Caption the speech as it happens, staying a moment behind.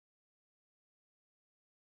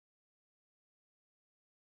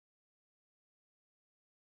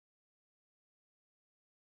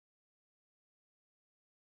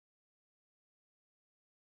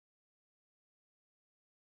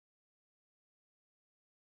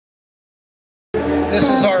This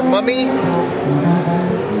is our Mummy,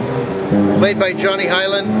 played by Johnny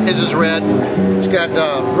Highland. His is red. It's got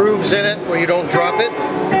grooves in it where you don't drop it.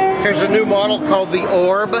 Here's a new model called the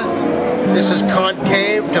Orb. This is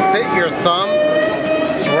concave to fit your thumb.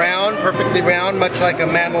 It's round, perfectly round, much like a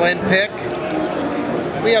mandolin pick.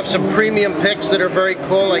 We have some premium picks that are very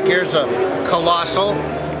cool, like here's a Colossal.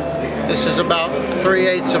 This is about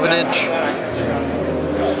 3/8 of an inch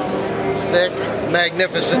thick,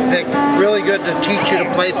 magnificent pick. Really good to teach you to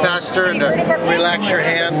play faster and to relax your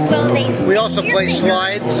hand. We also play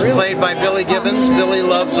slides, played by Billy Gibbons. Billy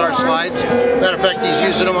loves our slides. Matter of fact, he's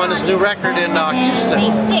using them on his new record in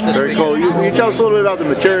Houston. Very cool. You tell us a little bit about the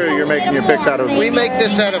material you're making your picks out of. We make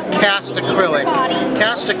this out of cast acrylic.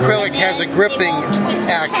 Cast acrylic has a gripping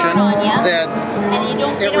action that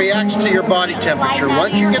it reacts to your body temperature.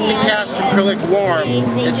 Once you get the cast acrylic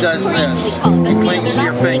warm, it does this. It clings to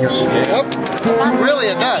your finger. Whoop. Really,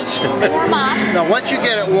 it does. Now, once you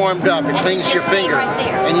get it warmed up, it clings to your finger,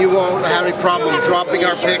 and you won't have any problem dropping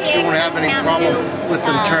our picks. You won't have any problem with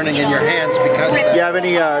them turning in your hands because. Do you have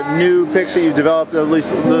any new picks that you've developed at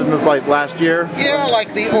least in this like last year? Yeah,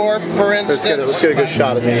 like the Orb, for instance. Let's get a good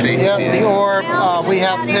shot of these. Yeah, the Orb. We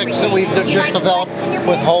have picks that we've just developed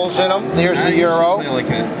with holes in them. Here's the Euro.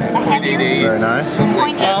 Very nice.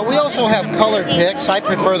 We also have colored picks. I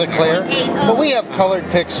prefer the clear, but we have colored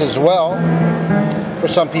picks as well. For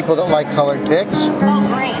some people that like colored picks. Oh,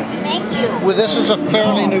 great. Thank you. Well, this is a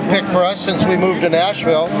fairly new pick for us since we moved to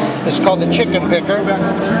Nashville. It's called the Chicken Picker.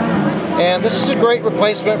 And this is a great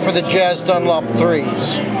replacement for the Jazz Dunlop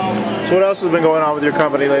 3s. So what else has been going on with your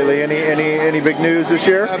company lately? Any big news this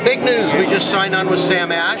year? Big news. We just signed on with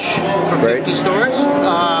Sam Ash for 50 stores.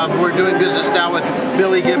 We're doing business now with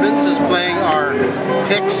Billy Gibbons is playing our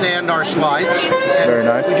picks and our slides. And very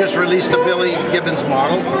nice. We just released a Billy Gibbons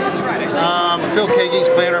model. Phil Kagey's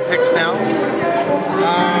playing our picks now.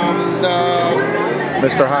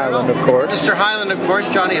 Mr. Highland, of course. Mr. Highland, of course,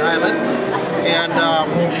 Johnny Highland. And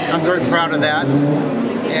I'm very proud of that.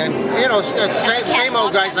 And, you know, same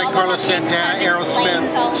old guys like Carlos Santana,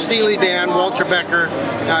 Aerosmith, Steely Dan, Walter Becker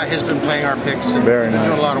has been playing our picks. Very nice.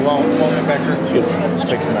 Doing a lot of Walter Becker.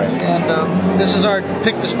 Picks nice. And this is our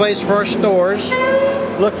pick displays for our stores.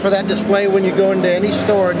 Look for that display when you go into any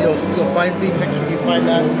store, and you'll find V-Picks when you find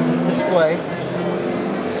that display.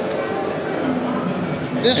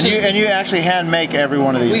 And you actually hand make every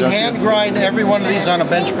one of these. We hand grind every one of these on a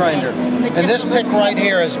bench grinder. And this pick right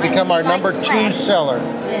here has become our #2 seller.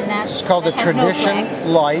 It's called the Tradition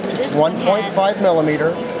Light. It's 1.5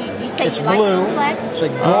 millimeter. It's blue. It's a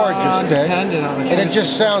gorgeous pick. And it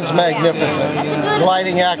just sounds magnificent.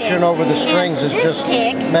 Gliding action over the strings is just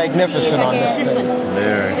magnificent on this thing.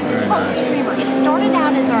 Very nice.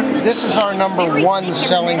 This is our #1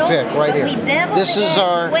 selling pick right here. This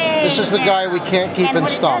is the guy we can't keep in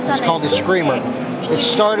stock. It's called the Screamer. It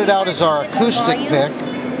started out as our acoustic pick,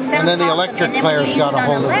 and then the electric players got a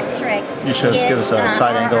hold of it. You should give us a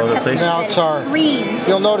side angle of it, please. Now it's our,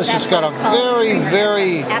 you'll notice it's got a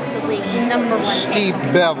very steep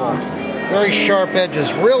bevel. Very sharp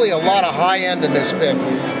edges. Really a lot of high end in this pick.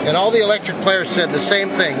 And all the electric players said the same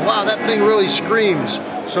thing. Wow, that thing really screams.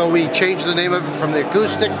 So we changed the name of it from the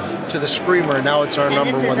acoustic to the Screamer. Now it's our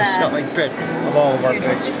 #1 selling pick of all of our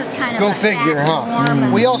picks. Go figure, huh?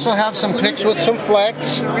 We also have some picks with some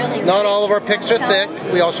flex. Not all of our picks are thick.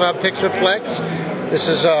 We also have picks with flex. This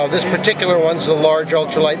is this particular one's the large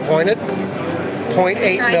ultralight pointed,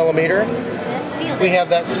 0.8 millimeter. We have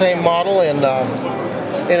that same model in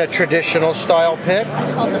a traditional style pick.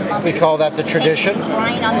 We call that the Tradition.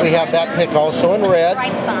 We have that pick also in red.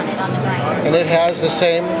 And it has the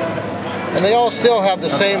same, and they all still have the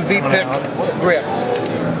same V-pick grip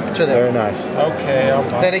to them. Very nice. Okay.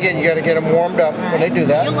 Then again, you got to get them warmed up when they do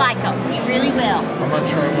that. You'll like them. You really will. I'm going to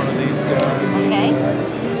try one of these guys. Okay.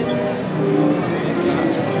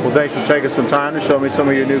 Well, thanks for taking some time to show me some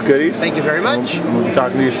of your new goodies. Thank you very much. We'll be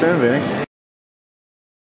talking to you soon, Vinny.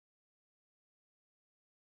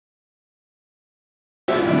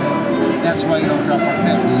 That's why you don't drop our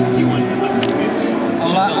picks.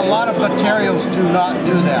 A lot of materials do not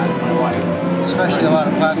do that, especially a lot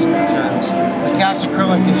of plastic materials. The cast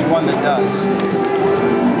acrylic is one that does.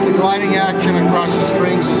 The gliding action across the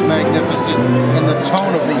strings is magnificent, and the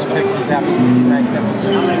tone of these picks is absolutely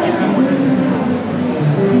magnificent.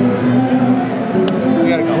 We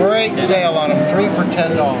got a great sale on them, 3 for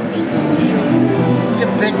 $10. You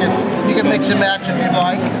can pick it. You can mix and match if you'd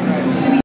like.